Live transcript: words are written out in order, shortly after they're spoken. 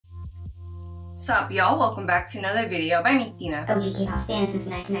Sup y'all, welcome back to another video by me, Tina. OG K-pop STAN since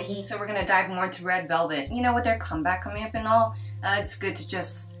 1998. So we're gonna dive more into Red Velvet. You know, with their comeback coming up and all, it's good to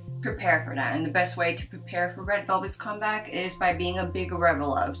just prepare for that. And the best way to prepare for Red Velvet's comeback is by being a big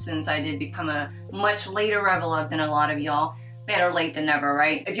Revelove, since I did become a much later Revelove than a lot of y'all. Better late than never,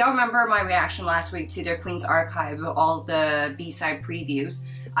 right? If y'all remember my reaction last week to their Queen's Archive of all the B-side previews,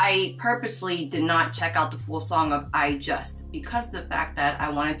 I purposely did not check out the full song of I Just, because of the fact that I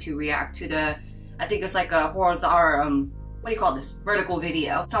wanted to react to the, I think it's like a horizontal, what do you call this? Vertical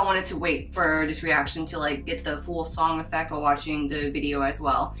video. So I wanted to wait for this reaction to like get the full song effect while watching the video as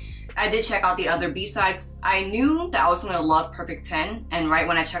well. I did check out the other B-sides. I knew that I was gonna love Perfect 10, and right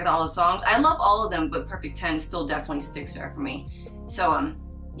when I checked out all the songs, I love all of them, but Perfect 10 still definitely sticks there for me. So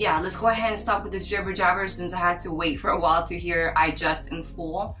yeah, let's go ahead and stop with this jibber jabber since I had to wait for a while to hear I Just in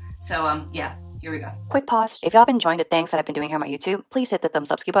full. So yeah, here we go. Quick pause. If y'all been enjoying the things that I've been doing here on my YouTube, please hit the thumbs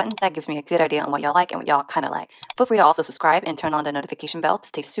up button. That gives me a good idea on what y'all like and what y'all kind of like. Feel free to also subscribe and turn on the notification bell to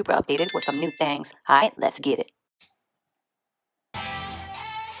stay super updated with some new things. Alright, let's get it.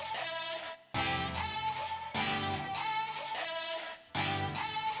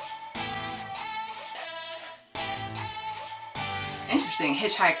 Interesting,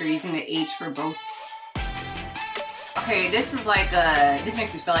 hitchhiker using the H for both. Okay, this is like this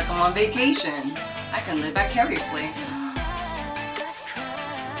makes me feel like I'm on vacation. I can live vicariously.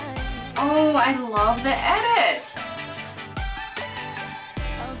 Oh, I love the edit!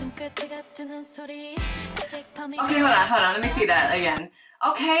 Okay, hold on, let me see that again.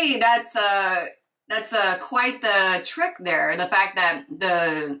 Okay, that's quite the trick there. The fact that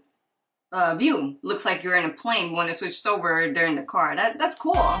the view looks like you're in a plane when it switched over during the car. That's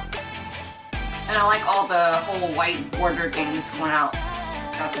cool. And I like all the whole white border thing that's going out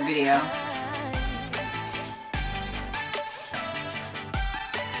throughout the video.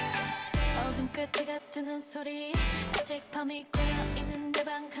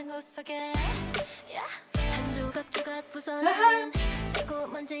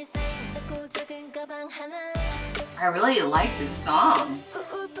 I really like this song.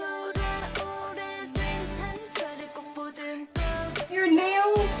 Your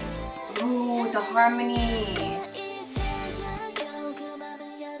nails! Ooh, the harmony!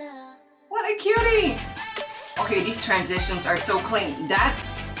 What a cutie! Okay, these transitions are so clean. That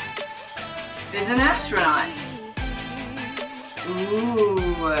is an astronaut. Ooh.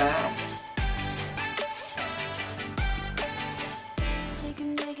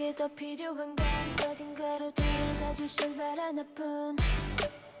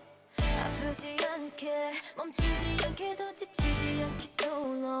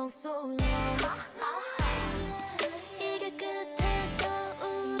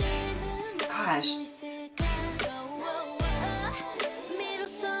 Gosh.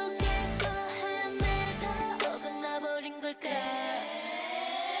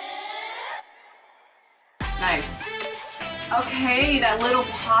 Nice. Okay, that little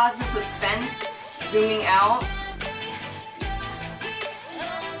pause of suspense, zooming out.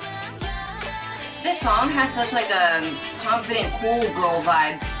 This song has such like a confident, cool girl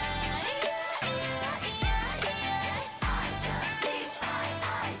vibe.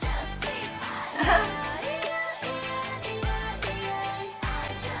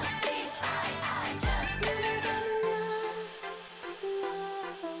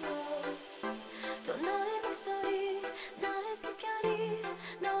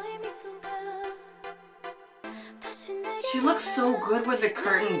 She looks so good with the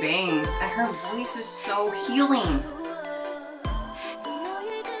curtain bangs, and her voice is so healing. Ooh.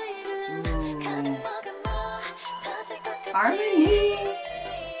 Harmony.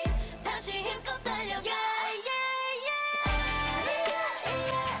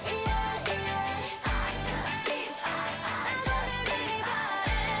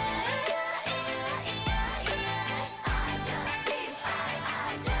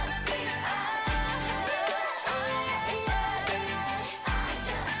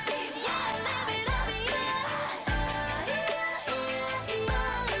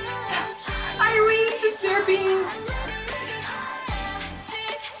 Irene's just there being...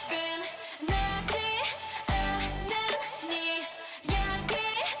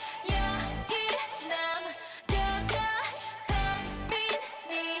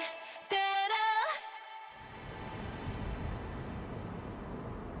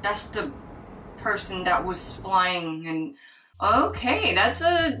 That's the person that was flying, and okay, that's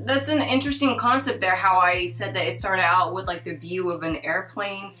an interesting concept there, how I said that it started out with like the view of an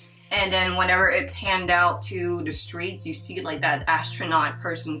airplane, and then whenever it panned out to the streets, you see like that astronaut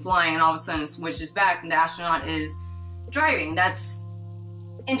person flying, and all of a sudden it switches back and the astronaut is driving. That's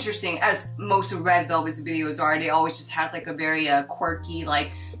interesting, as most of Red Velvet's videos are. They always just has like a very quirky,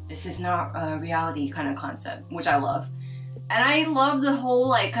 like, this is not a reality kind of concept, which I love. And I love the whole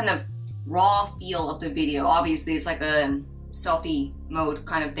like kind of raw feel of the video. Obviously it's like a selfie mode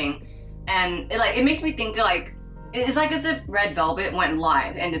kind of thing, and it makes me think like, it's like as if Red Velvet went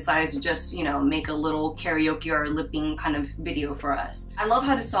live and decided to just, you know, make a little karaoke or lipping kind of video for us. I love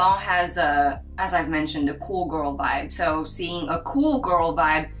how the song has, as I've mentioned, a cool girl vibe. So seeing a cool girl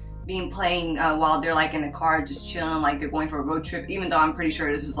vibe being playing while they're like in the car just chilling, like they're going for a road trip, even though I'm pretty sure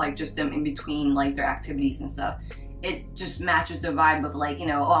this is like just them in between like their activities and stuff. It just matches the vibe of like, you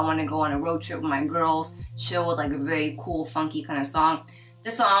know, oh, I want to go on a road trip with my girls, chill with like a very cool, funky kind of song.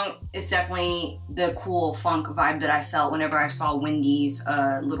 This song is definitely the cool funk vibe that I felt whenever I saw Wendy's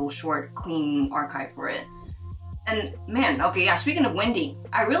little short Queen archive for it. And man, okay, yeah, speaking of Wendy,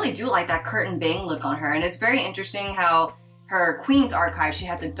 I really do like that curtain bang look on her, and it's very interesting how her Queen's archive, she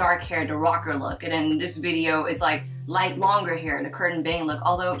had the dark hair, the rocker look, and in this video it's like light, longer hair, the curtain bang look,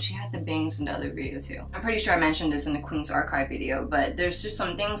 although she had the bangs in the other video too. I'm pretty sure I mentioned this in the Queen's archive video, but there's just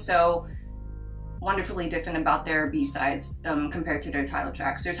something so wonderfully different about their B-sides compared to their title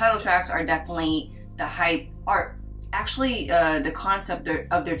tracks. Their title tracks are definitely the hype, are actually the concept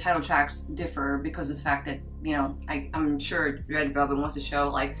of their title tracks differ because of the fact that, you know, I'm sure Red Velvet wants to show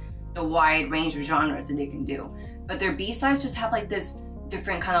like the wide range of genres that they can do. But their B-sides just have like this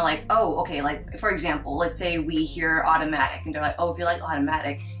different kind of like, oh, okay, like for example, let's say we hear Automatic and they're like, oh, if you like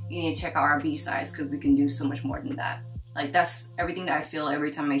Automatic, you need to check out our B-sides because we can do so much more than that. Like, that's everything that I feel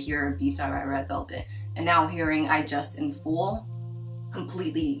every time I hear a B-side by Red Velvet. And now hearing I Just in full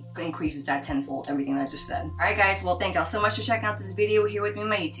completely increases that tenfold, everything I just said. Alright guys, well thank y'all so much for checking out this video here with me on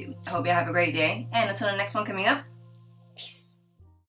my YouTube. I hope y'all have a great day, and until the next one coming up,